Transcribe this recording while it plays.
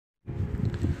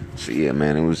So yeah,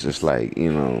 man, it was just like,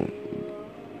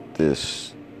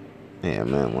 this, yeah,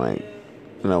 man, like,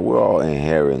 we're all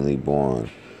inherently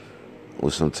born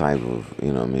with some type of,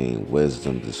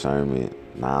 wisdom, discernment,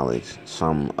 knowledge.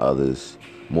 Some others,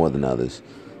 more than others,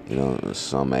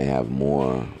 some may have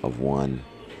more of one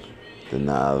than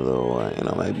the other, or,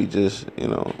 maybe just,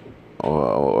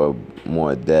 or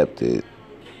more adept at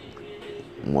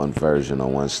one version or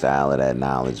one style of that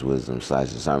knowledge, wisdom slash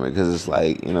discernment. Because it's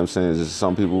like, what I'm saying, is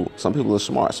some people are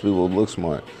smart, some people look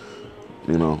smart,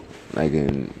 like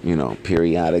in,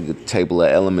 periodic table of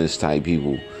elements type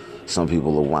people. Some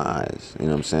people are wise, you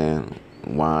know what I'm saying?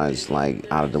 Wise like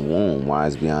out of the womb,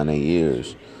 wise beyond their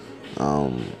years.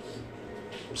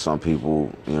 Some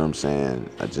people,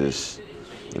 are just,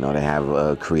 they have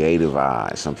a creative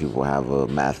eye. Some people have a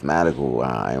mathematical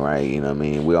eye, right? You know what I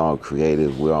mean? We're all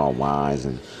creative, we're all wise,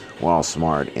 and we're all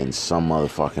smart in some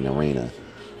motherfucking arena.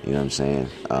 You know what I'm saying?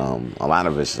 A lot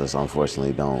of us just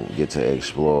unfortunately don't get to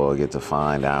explore, get to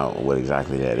find out what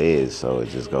exactly that is, so it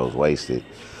just goes wasted.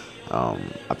 I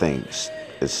think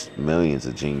it's millions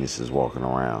of geniuses walking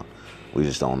around. We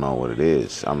just don't know what it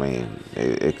is. I mean,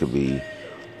 it could be,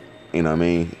 you know what I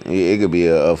mean? It could be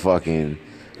a fucking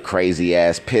crazy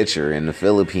ass pitcher in the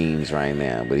Philippines right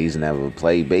now, but he's never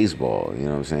played baseball. You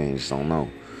know what I'm saying? You just don't know.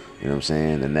 You know what I'm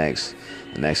saying? The next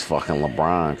fucking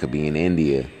LeBron could be in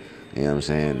India. You know what I'm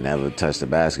saying? Never touched a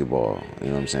basketball. You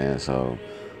know what I'm saying? So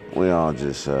we all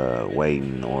just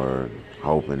waiting or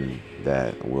hoping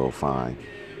that we'll find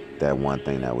that one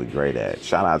thing that we're great at.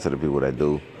 Shout out to the people that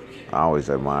do. I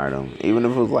always admire them. Even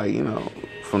if it was like,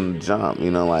 from the jump,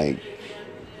 like,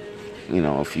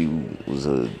 if you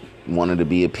wanted to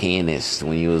be a pianist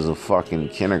when you was a fucking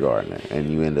kindergartner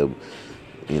and you end up,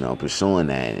 pursuing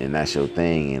that and that's your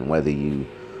thing, and whether you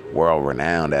world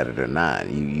renowned at it or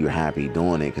not, you're happy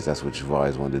doing it because that's what you've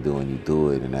always wanted to do and you do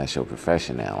it and that's your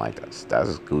profession now. Like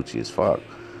that's Gucci as fuck.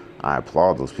 I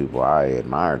applaud those people. I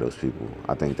admire those people.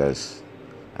 I think that's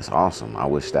awesome. I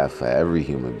wish that for every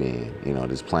human being.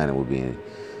 This planet would be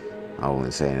I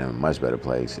wouldn't say in a much better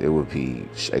place. It would be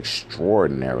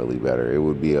extraordinarily better. It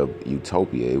would be a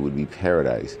utopia. It would be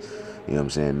paradise. You know what I'm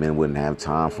saying? Men wouldn't have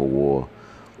time for war.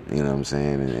 You know what I'm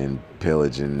saying? And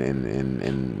pillage and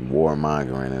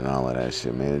warmongering and all of that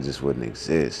shit, man. It just wouldn't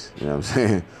exist. You know what I'm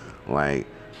saying? Like,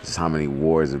 just how many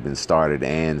wars have been started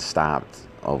and stopped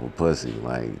over pussy.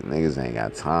 Like, niggas ain't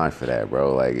got time for that,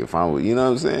 bro. Like, if I would, you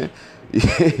know what I'm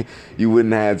saying? You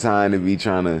wouldn't have time to be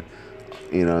trying to,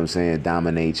 you know what I'm saying,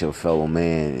 dominate your fellow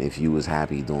man if you was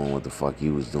happy doing what the fuck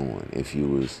you was doing. If you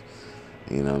was,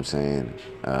 you know what I'm saying,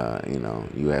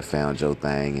 you had found your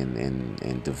thing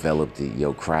and developed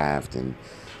your craft and,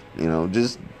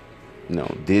 just,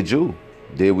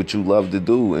 did what you love to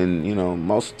do. And,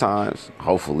 most times,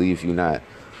 hopefully, if you're not,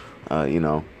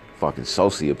 fucking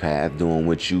sociopath, doing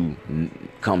what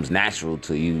comes natural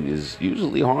to you is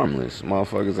usually harmless.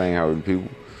 Motherfuckers ain't hurting people.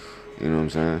 You know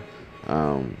what I'm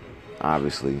saying?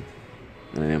 Obviously,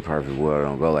 in an imperfect world, it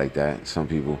don't go like that. Some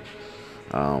people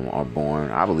are born.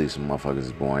 I believe some motherfuckers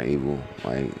is born evil.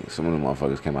 Like, some of the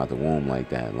motherfuckers came out the womb like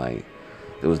that. Like,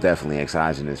 there was definitely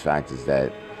exogenous factors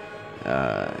that,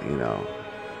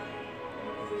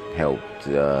 helped,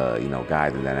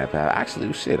 guide them down that path.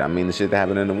 Actually, shit. I mean, the shit that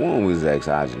happened in the womb was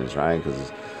exogenous, right?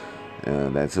 Because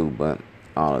that too. But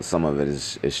some of it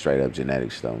is straight up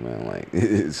genetics, though, man. Like,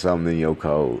 it's something in your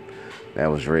code that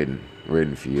was written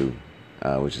for you.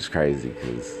 Which is crazy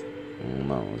because, I don't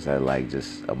know, is that like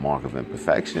just a mark of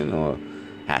imperfection or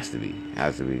has to be?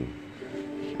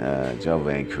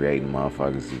 Jova ain't creating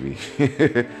motherfuckers to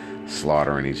be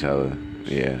slaughtering each other.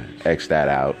 Yeah, X that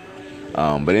out.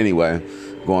 But anyway,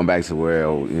 going back to where, you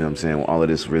know what I'm saying, all of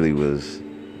this really was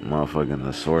motherfucking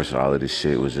the source of all of this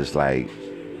shit was just like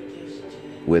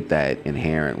with that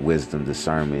inherent wisdom,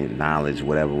 discernment, knowledge,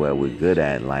 whatever we're good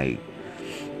at, like,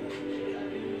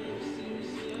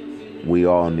 we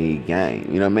all need game.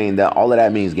 You know what I mean? All of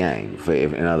that means game.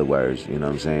 In other words, you know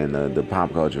what I'm saying? The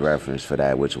pop culture reference for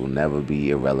that, which will never be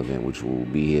irrelevant, which will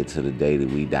be here to the day that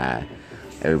we die.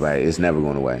 Everybody, it's never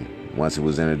going away. Once it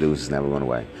was introduced, it's never going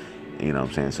away. You know what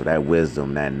I'm saying? So that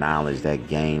wisdom, that knowledge, that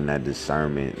game, that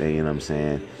discernment, you know what I'm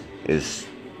saying? It's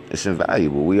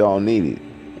invaluable. We all need it.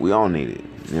 We all need it.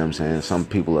 You know what I'm saying? Some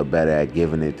people are better at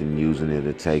giving it than using it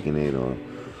or taking it or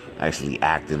actually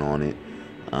acting on it.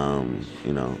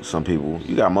 Some people,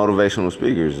 you got motivational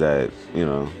speakers that,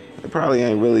 they probably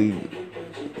ain't really,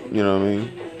 you know what I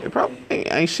mean? It probably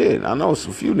ain't shit. I know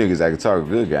some few niggas that can talk a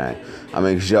good game. I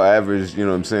mean, 'cause your average, you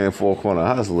know what I'm saying, four corner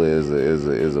hustler is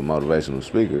a motivational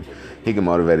speaker. He can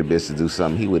motivate a bitch to do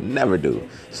something he would never do,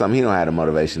 something he don't have the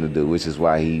motivation to do, which is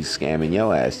why he's scamming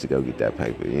your ass to go get that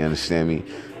paper. You understand me?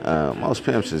 Most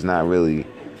pimps is not really,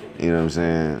 you know what I'm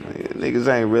saying? Niggas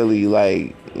ain't really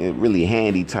like really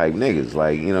handy type niggas.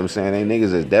 Like, you know what I'm saying? They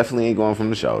niggas that definitely ain't going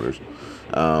from the shoulders.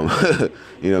 You know what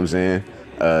I'm saying?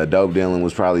 Dope dealing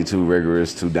was probably too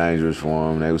rigorous, too dangerous for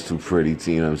them. They was too pretty,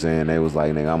 you know what I'm saying? They was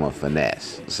like, nigga, I'm a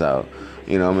finesse. So,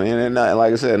 you know what I mean? And not,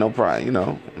 like I said, no problem, you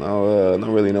know, no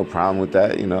really no problem with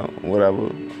that, you know,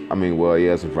 whatever. I mean, well,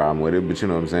 yeah, some problem with it, but you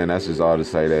know what I'm saying? That's just all to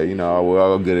say that, you know, we're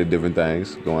all good at different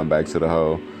things. Going back to the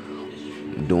whole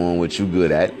doing what you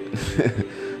good at.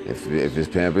 if it's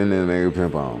pimping, then nigga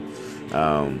pimp on.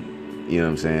 You know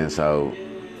what I'm saying? So,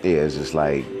 yeah, it's just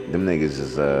like, them niggas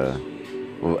is,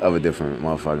 of a different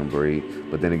motherfucking breed,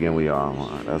 but then again, we are.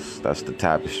 That's the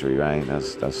tapestry, right?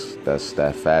 That's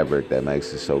that fabric that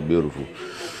makes it so beautiful.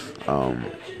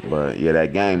 But yeah,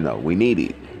 that game though, we need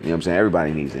it. You know what I'm saying?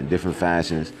 Everybody needs it in different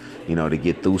fashions. You know, to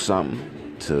get through something,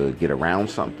 to get around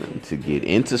something, to get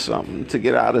into something, to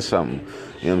get out of something. You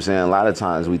know what I'm saying? A lot of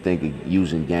times we think of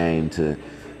using game to,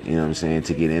 you know what I'm saying,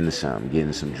 to get into something,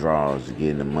 getting some draws, to get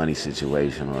in a money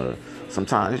situation, or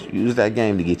sometimes use that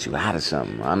game to get you out of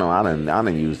something. I know I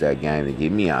done use that game to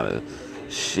get me out of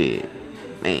shit.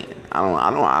 Man,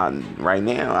 right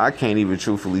now, I can't even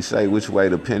truthfully say which way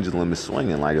the pendulum is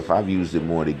swinging. Like, if I've used it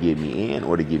more to get me in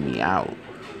or to get me out,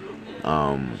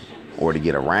 or to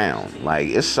get around. Like,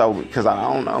 it's so, because I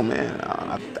don't know, man.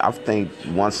 I think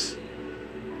once,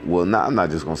 well, I'm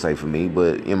not just going to say for me,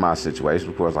 but in my situation,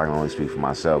 of course, I can only speak for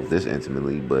myself this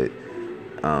intimately, but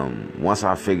once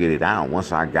I figured it out,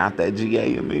 once I got that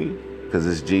GA in me, because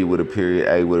it's G with a period,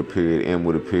 A with a period, M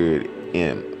with a period,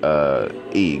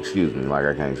 E, excuse me, like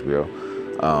I can't spell.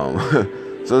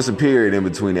 So it's a period in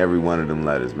between every one of them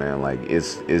letters, man. Like,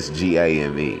 it's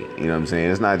GAME. You know what I'm saying?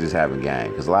 It's not just having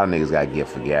game, because a lot of niggas got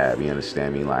gift for gab. You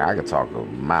understand me? Like, I could talk a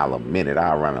mile a minute.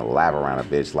 I'll run a lap around a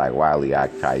bitch like Wile E.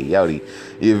 Coyote.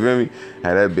 You feel me?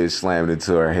 Had that bitch slammed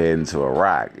into her head into a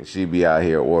rock. And she be out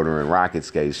here ordering rocket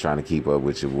skates trying to keep up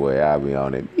with your boy. I'll be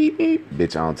on it. Beep, beep.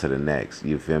 Bitch, on to the next.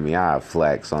 You feel me? I'll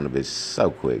flex on the bitch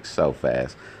so quick, so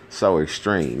fast, so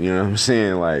extreme. You know what I'm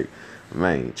saying? Like,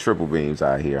 man, triple beams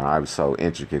out here. I'm so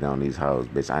intricate on these hoes,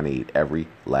 bitch. I need every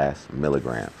last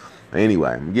milligram.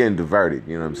 Anyway, I'm getting diverted,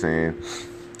 you know what I'm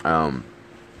saying?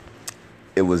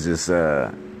 It was just,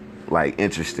 like,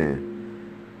 interesting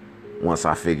once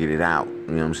I figured it out, you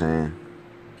know what I'm saying?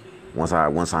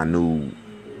 Once I knew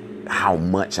how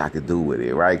much I could do with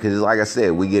it, right? Because like I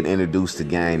said, we get introduced to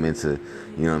game into,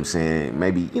 you know what I'm saying,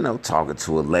 maybe, you know, talking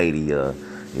to a lady or,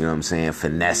 you know what I'm saying,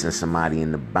 finessing somebody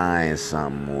into buying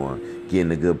something or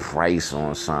getting a good price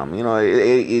on something. You know,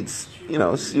 it's, you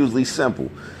know, it's usually simple.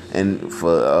 And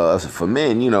for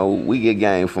men, you know, we get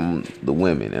game from the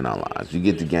women in our lives. You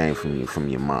get the game from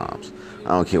your moms. I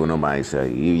don't care what nobody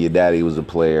say. Your daddy was a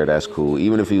player, that's cool.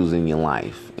 Even if he was in your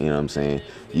life, you know what I'm saying?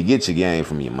 You get your game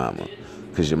from your mama.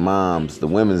 Because your moms, the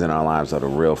women's in our lives are the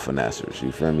real finessers,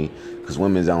 you feel me? Because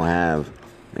women don't have,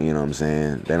 you know what I'm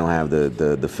saying, they don't have the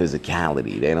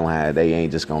physicality. They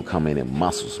ain't just gonna come in and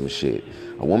muscle some shit.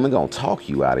 A woman gonna talk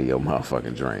you out of your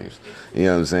motherfucking dreams. You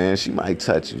know what I'm saying? She might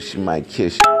touch you, she might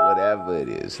kiss you, whatever it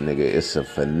is, nigga, it's a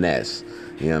finesse.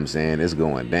 You know what I'm saying? It's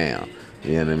going down.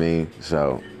 You know what I mean?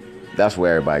 So that's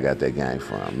where everybody got that game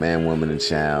from. Man, woman, and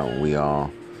child, we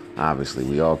all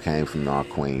came from our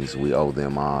queens. We owe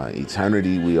them all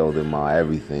eternity. We owe them all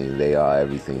everything. They are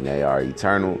everything. They are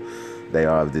eternal. They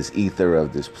are of this ether,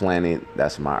 of this planet.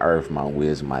 That's my earth, my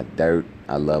whiz, my dirt.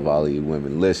 I love all of you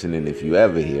women listening. If you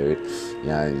ever hear it, you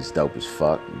know, it's dope as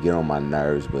fuck. Get on my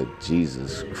nerves, but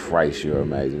Jesus Christ, you're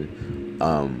amazing.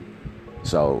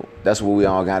 So that's where we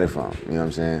all got it from. You know what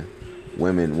I'm saying?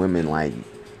 Women like,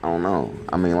 I don't know.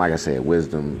 I mean, like I said,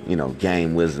 wisdom, you know,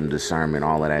 game, wisdom, discernment,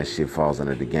 all of that shit falls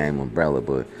under the game umbrella.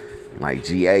 But like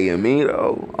GA and me,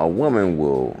 though, a woman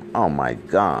will, oh my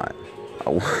God.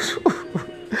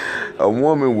 A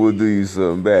woman will do you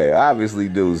something bad. Obviously,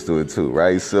 dudes do it too,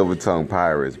 right? Silver tongue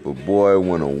pirates. But boy,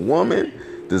 when a woman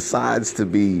decides to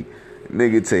be,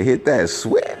 nigga, to hit that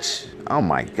switch, oh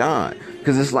my God.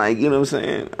 Because it's like, you know what I'm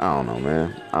saying? I don't know,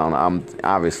 man. I'm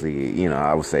obviously, you know,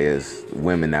 I would say it's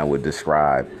women that would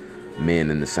describe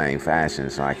men in the same fashion.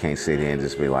 So I can't sit here and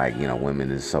just be like, you know, women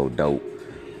is so dope,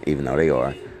 even though they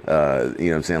are. You know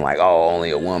what I'm saying? Like, oh, only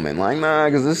a woman. Like, nah,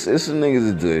 because it's some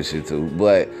niggas that do this shit too.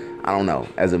 But I don't know.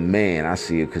 As a man, I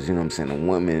see it because, you know what I'm saying, a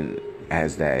woman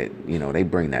has that, you know, they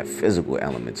bring that physical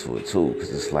element to it too. Because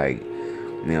it's like,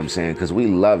 You know what I'm saying? Because we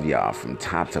love y'all from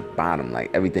top to bottom. Like,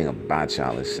 everything about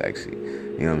y'all is sexy.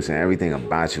 You know what I'm saying? Everything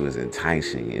about you is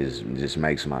enticing. It just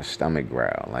makes my stomach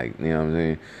growl. Like, you know what I'm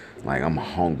saying? Like, I'm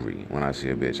hungry when I see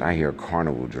a bitch. I hear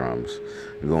carnival drums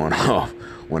going off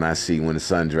when the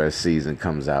sundress season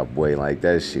comes out. Boy, like,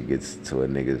 that shit gets to a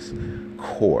nigga's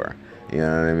core. You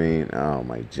know what I mean? Oh,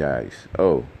 my jacks.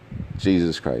 Oh,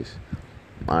 Jesus Christ.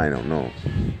 I don't know.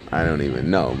 I don't even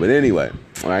know. But anyway,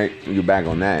 all right, we get back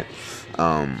on that.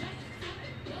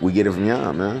 We get it from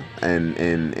y'all, man,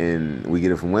 and we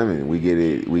get it from women. We get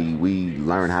it. We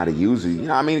learn how to use it. You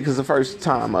know what I mean? Because the first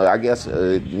time, I guess,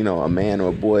 a man or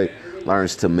a boy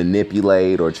learns to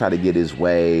manipulate or try to get his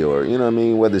way, or, you know what I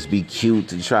mean, whether it's be cute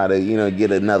to try to,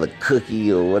 get another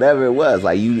cookie or whatever it was.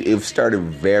 Like, it started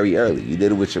very early. You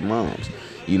did it with your moms.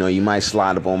 You might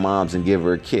slide up on moms and give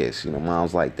her a kiss.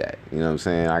 Moms like that. You know what I'm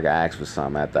saying? I got asked for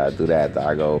something. After I do that,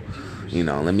 I go,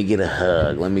 let me get a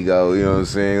hug. Let me go, you know what I'm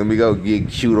saying? Let me go get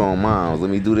cute on moms. Let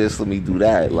me do this. Let me do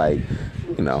that. Like,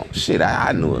 shit,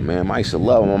 I knew it, man. I used to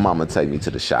love my mama take me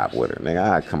to the shop with her. Nigga,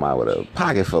 I'd come out with a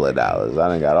pocket full of dollars. I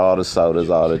done got all the sodas,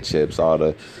 all the chips, all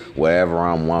the whatever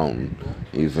I'm wanting.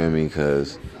 You feel me?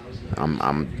 Because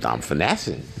I'm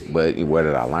finessing. But where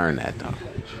did I learn that, though?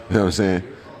 You know what I'm saying?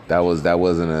 That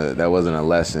wasn't a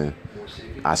lesson.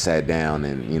 I sat down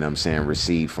and, you know what I'm saying,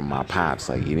 received from my pops.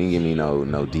 Like, he didn't give me no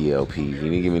DLP. He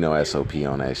didn't give me no SOP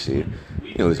on that shit.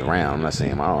 He was around. I'm not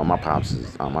saying my pops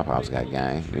got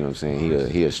gang. You know what I'm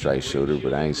saying? He a straight shooter,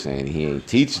 but I ain't saying he ain't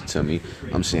teach it to me.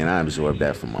 I'm saying I absorbed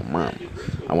that from my mom.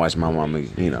 I watched my mama,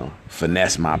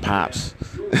 finesse my pops.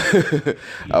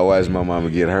 I watched my mama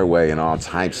get her way in all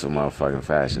types of motherfucking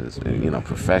fashions.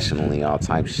 Professionally, all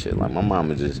types of shit. Like, my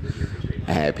mama just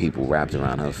had people wrapped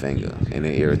around her finger, and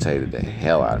it irritated the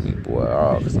hell out of me, boy.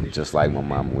 Oh, because I'm just like my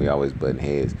mama. We always butting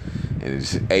heads, and it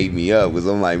just ate me up, because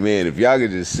I'm like, man, if y'all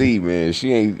could just see, man,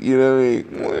 she ain't, you know what I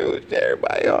mean?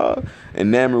 Everybody all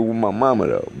enamored with my mama,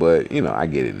 though. But, I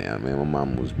get it now, man. My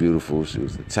mama was beautiful. She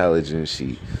was intelligent. She,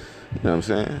 you know what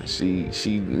I'm saying?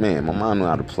 She, man, my mom knew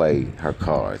how to play her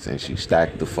cards, and she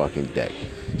stacked the fucking deck.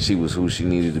 She was who she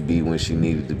needed to be when she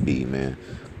needed to be, man.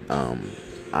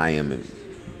 I am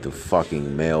the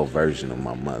fucking male version of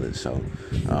my mother. So,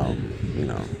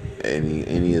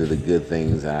 any of the good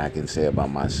things that I can say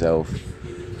about myself,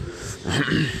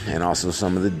 and also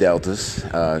some of the deltas,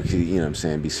 you know what I'm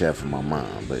saying, be said for my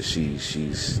mom. But she's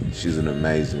an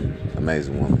amazing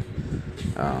woman.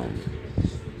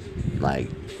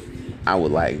 Like, I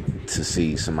would like to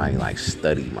see somebody like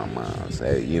study my mom.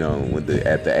 Say,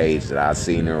 at the age that I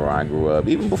seen her or I grew up,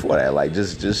 even before that, like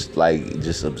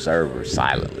just observe her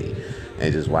silently.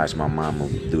 And just watch my mama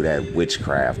do that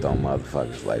witchcraft on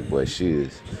motherfuckers. Like, boy, she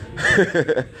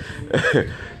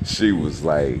was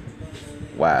like,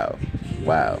 wow,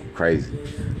 crazy.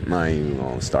 I'm not even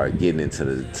gonna start getting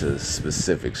into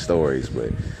specific stories,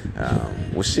 but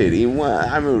shit. Even when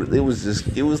I remember, it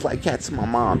was like cats in my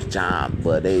mom's job,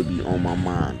 but they be on my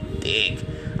mom dick.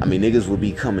 I mean, niggas would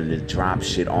be coming to drop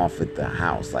shit off at the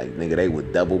house. Like, nigga, they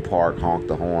would double park, honk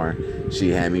the horn. She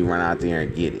had me run out there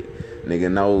and get it.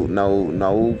 Nigga, no, you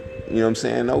know what I'm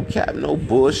saying? No cap, no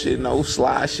bullshit, no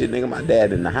sly shit. Nigga, my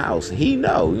dad in the house. He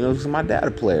know, cause my dad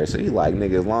a player. So he like,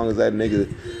 nigga, as long as that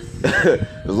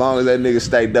nigga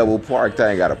stay double parked, I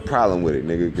ain't got a problem with it,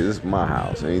 nigga, cause it's my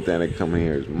house. Anything that come in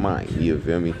here is mine. You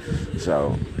feel me?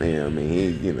 So, I mean,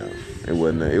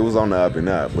 it was on the up and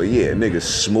up. But yeah, nigga,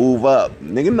 smooth up.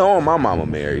 Nigga, knowing my mama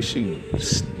married, she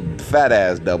fat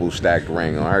ass double stacked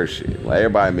ring on her shit. Like,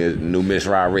 everybody knew Miss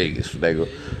Rodriguez. They go,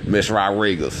 Miss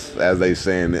Rodriguez, as they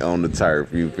saying on the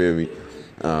turf, you feel me?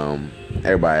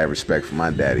 Everybody had respect for my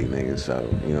daddy, nigga. So,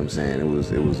 you know what I'm saying?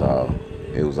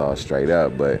 It was all straight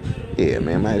up. But yeah,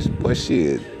 man, boy,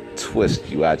 shit twist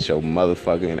you out your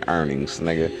motherfucking earnings,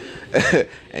 nigga.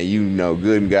 And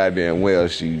good and goddamn well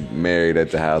she married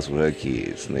at the house with her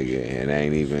kids, nigga. And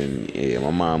ain't even, my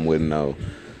mom wouldn't know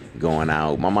going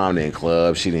out. My mom didn't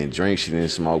club, she didn't drink, she didn't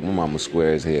smoke. My mom was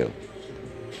square as hell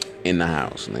in the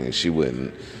house, nigga. She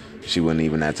wasn't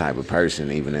even that type of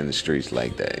person, even in the streets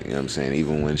like that. You know what I'm saying?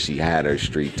 Even when she had her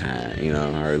street time,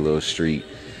 her little street,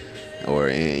 or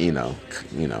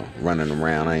running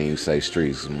around. I ain't even say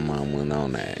streets. My mom wasn't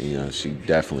on that. She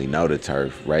definitely know the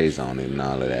turf, raised on it and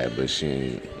all of that, but she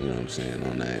ain't, you know what I'm saying,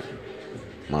 on that.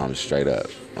 Mom's straight up.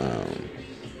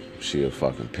 She a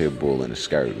fucking pit bull in a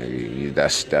skirt, nigga.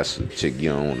 That's a chick you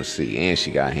don't want to see. And she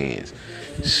got hands.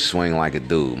 She swing like a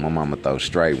dude. My mama throw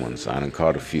straight ones, so I done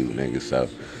caught a few, nigga. So,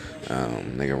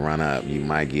 nigga, run up. You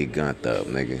might get gunned up,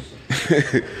 nigga.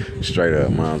 Straight up,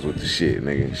 mom's with the shit,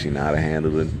 nigga. She know how to handle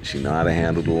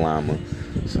the llama.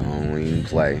 So I don't even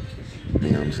play. You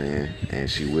know what I'm saying? And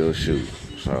she will shoot.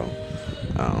 So,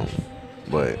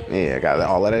 but yeah, I got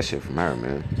all of that shit from her,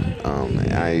 man.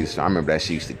 I remember that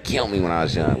she used to kill me when I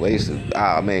was young. Because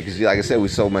like I said, we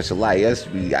so much alike.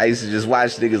 I used to just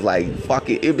watch niggas like, fuck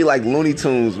it. It'd be like Looney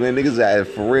Tunes, man. Niggas had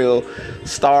for real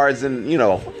stars and,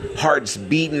 hearts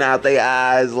beating out their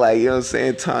eyes, like, you know what I'm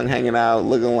saying? Tongue hanging out,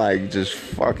 looking like just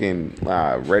fucking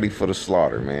ready for the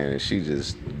slaughter, man. And she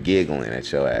just giggling at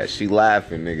your ass. She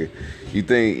laughing, nigga. You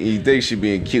think she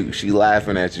being cute. She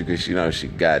laughing at you because she knows she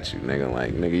got you, nigga.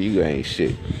 Like, nigga, you ain't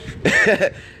shit.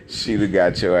 She done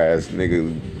got your ass,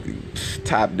 nigga,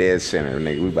 top dead center,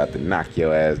 nigga. We about to knock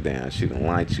your ass down. She done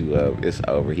light you up. It's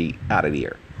over. He out of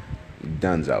here.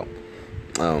 Dunzo.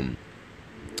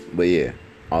 But yeah,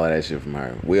 all of that shit from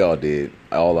her. We all did.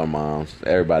 All our moms.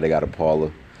 Everybody got a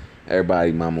Paula.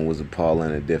 Everybody mama was a Paula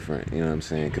in a different,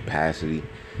 capacity.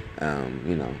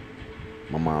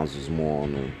 My mom's was more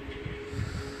on the,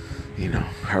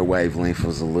 her wavelength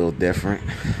was a little different.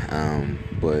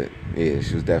 But yeah,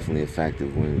 she was definitely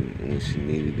effective when she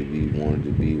needed to be, wanted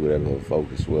to be, whatever her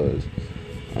focus was.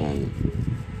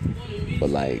 But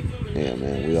like, yeah,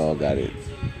 man, we all got it.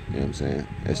 You know what I'm saying?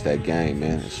 It's that game,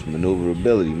 man. It's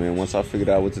maneuverability, man. Once I figured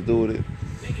out what to do with it,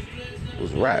 it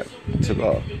was a wrap. It took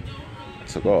off.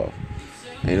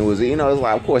 And it was, it's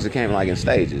like, of course, it came like in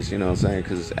stages, you know what I'm saying?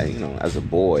 Because, as a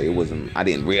boy, I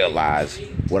didn't realize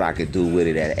what I could do with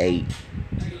it at 8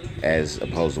 as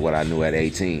opposed to what I knew at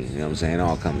 18. You know what I'm saying? It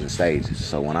all comes in stages.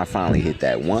 So when I finally hit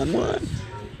that 1-1,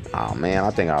 oh, man, I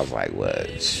think I was like, what,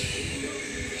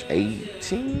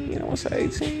 18? I want to say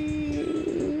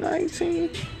 18, 19?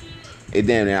 It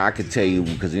damn near, I could tell you,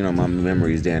 because, my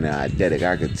memory is damn near eidetic.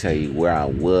 I could tell you where I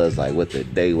was, like what the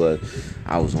day was.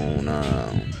 I was on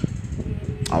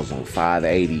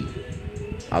 580.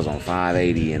 I was on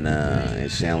 580 in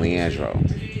San Leandro,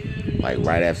 like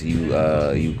right after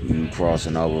you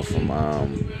crossing over from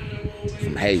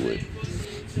Haywood.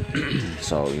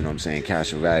 So you know what I'm saying,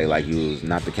 Castro Valley, like you was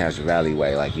not the Castro Valley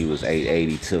way, like you was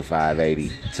 880 to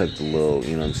 580. Took the little,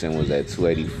 you know what I'm saying, was that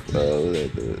 280?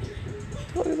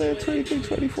 What is that, 23,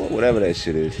 24, whatever that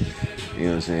shit is. You know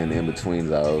what I'm saying, in between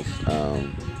those.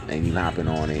 And you hopping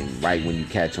on it, and right when you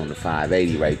catch on the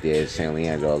 580 right there, San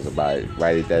Leandro was about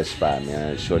right at that spot,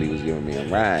 man. Shorty was giving me a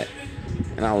ride,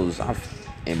 and I'm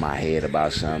in my head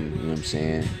about something, you know what I'm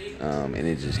saying? And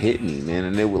it just hit me, man.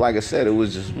 And it, like I said, it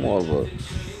was just more of a,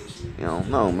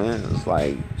 no, man. It's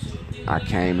like I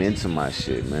came into my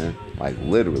shit, man. Like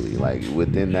literally, like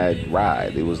within that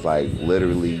ride, it was like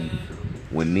literally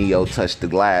when Neo touched the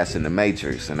glass in the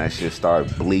Matrix and that shit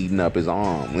started bleeding up his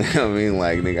arm. You know what I mean?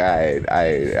 Like,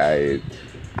 nigga,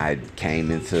 I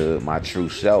came into my true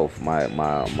self, my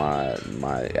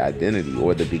identity,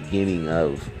 or the beginning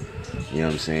of, you know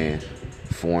what I'm saying,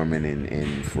 forming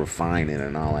and refining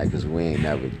and all that, because we ain't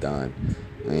never done.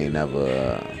 We ain't never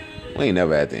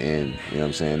at the end. You know what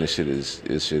I'm saying? This shit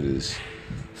is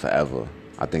forever.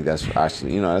 I think that's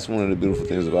actually, that's one of the beautiful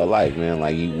things about life, man.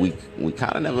 Like, we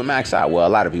kind of never max out. Well, a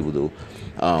lot of people do.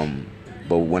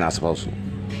 But we're not supposed to.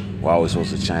 We're always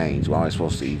supposed to change. We're always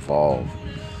supposed to evolve.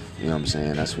 You know what I'm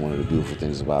saying? That's one of the beautiful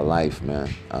things about life,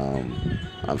 man.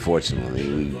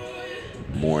 Unfortunately, we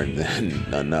more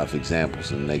than enough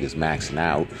examples of niggas maxing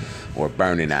out or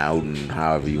burning out, and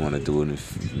however you want to do it in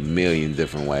a million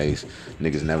different ways.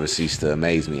 Niggas never cease to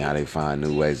amaze me how they find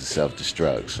new ways to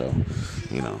self-destruct. So,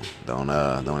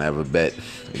 don't ever bet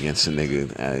against a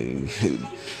nigga,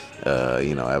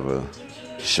 ever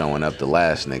showing up the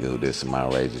last nigga who did some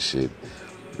outrageous shit.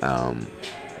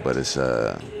 But it's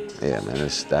yeah, man,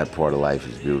 that part of life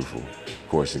is beautiful. Of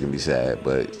course, it can be sad,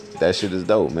 but that shit is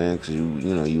dope, man, because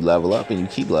you level up and you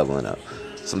keep leveling up.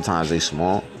 Sometimes they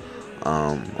small.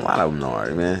 A lot of them are,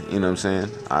 man. You know what I'm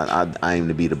saying? I aim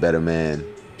to be the better man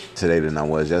today than I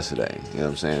was yesterday. You know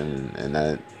what I'm saying? And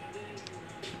that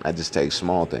I just take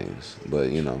small things.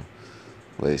 But,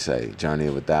 what they say, journey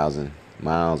of 1,000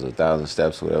 miles or 1,000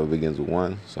 steps, whatever begins with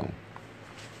one. So,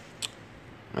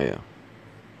 yeah.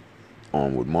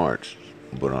 Onward march.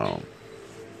 But,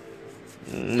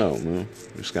 no, man.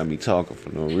 Just got me talking for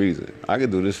no reason. I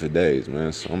could do this for days,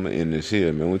 man. So I'm going to end this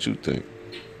here, man. What you think?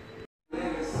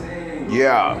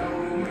 Yeah.